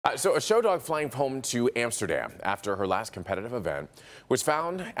So a show dog flying home to Amsterdam after her last competitive event was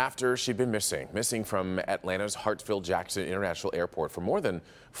found after she'd been missing from Atlanta's Hartsfield-Jackson International Airport for more than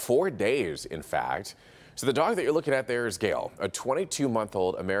 4 days, in fact. So the dog that you're looking at there is Gale, a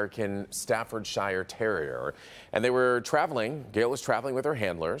 22-month-old American Staffordshire Terrier. And Gale was traveling with her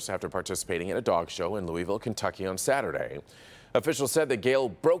handlers after participating in a dog show in Louisville, Kentucky on Saturday. Officials said that Gale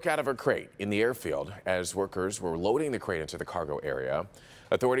broke out of her crate in the airfield as workers were loading the crate into the cargo area.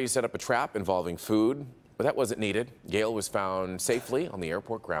 Authorities set up a trap involving food, but that wasn't needed. Gale was found safely on the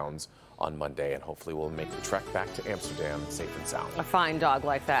airport grounds on Monday, and hopefully will make the trek back to Amsterdam safe and sound. A fine dog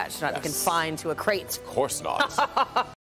like that should not be confined to a crate. Of course not.